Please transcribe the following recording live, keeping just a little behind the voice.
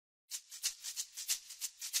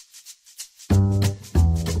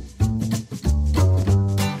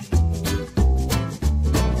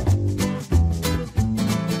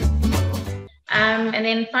And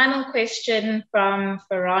then final question from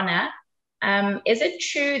Farana. Is it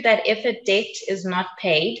true that if a debt is not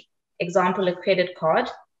paid, example, a credit card,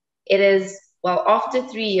 it is, well, after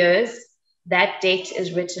 3 years, that debt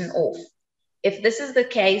is written off? If this is the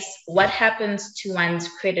case, what happens to one's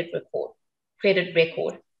credit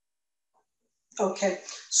record? Okay,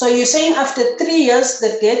 so you're saying after 3 years,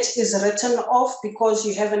 the debt is written off because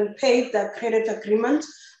you haven't paid the credit agreement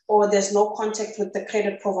or there's no contact with the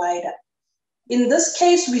credit provider. In this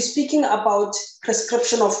case, we're speaking about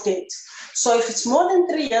prescription of debt. So if it's more than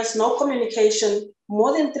 3 years, no communication,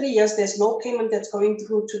 more than 3 years, there's no payment that's going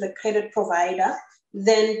through to the credit provider,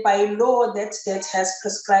 then by law, that debt has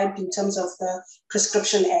prescribed in terms of the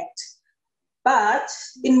Prescription Act. But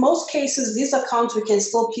in most cases, these accounts we can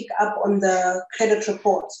still pick up on the credit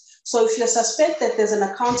reports. So if you suspect that there's an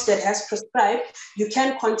account that has prescribed, you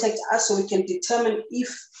can contact us so we can determine if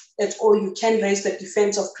at all you can raise the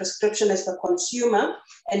defense of prescription as the consumer.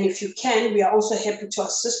 And if you can, we are also happy to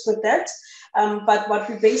assist with that. But what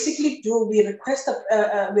we basically do, we request,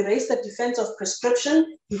 we raise the defense of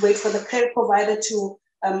prescription. We wait for the credit provider to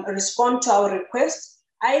respond to our request,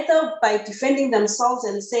 either by defending themselves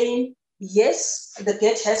and saying, yes, the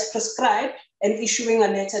debt has prescribed, and issuing a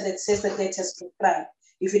letter that says the debt has prescribed.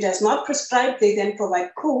 If it has not prescribed, they then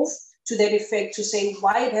provide proof to that effect to say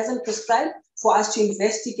why it hasn't prescribed for us to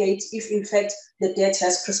investigate if in fact the debt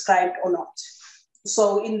has prescribed or not.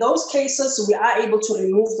 So in those cases, we are able to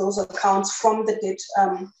remove those accounts from the debt,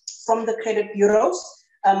 from the credit bureaus,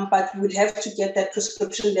 but we'd have to get that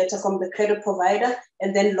prescription letter from the credit provider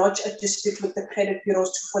and then lodge a dispute with the credit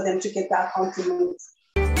bureaus for them to get the account removed.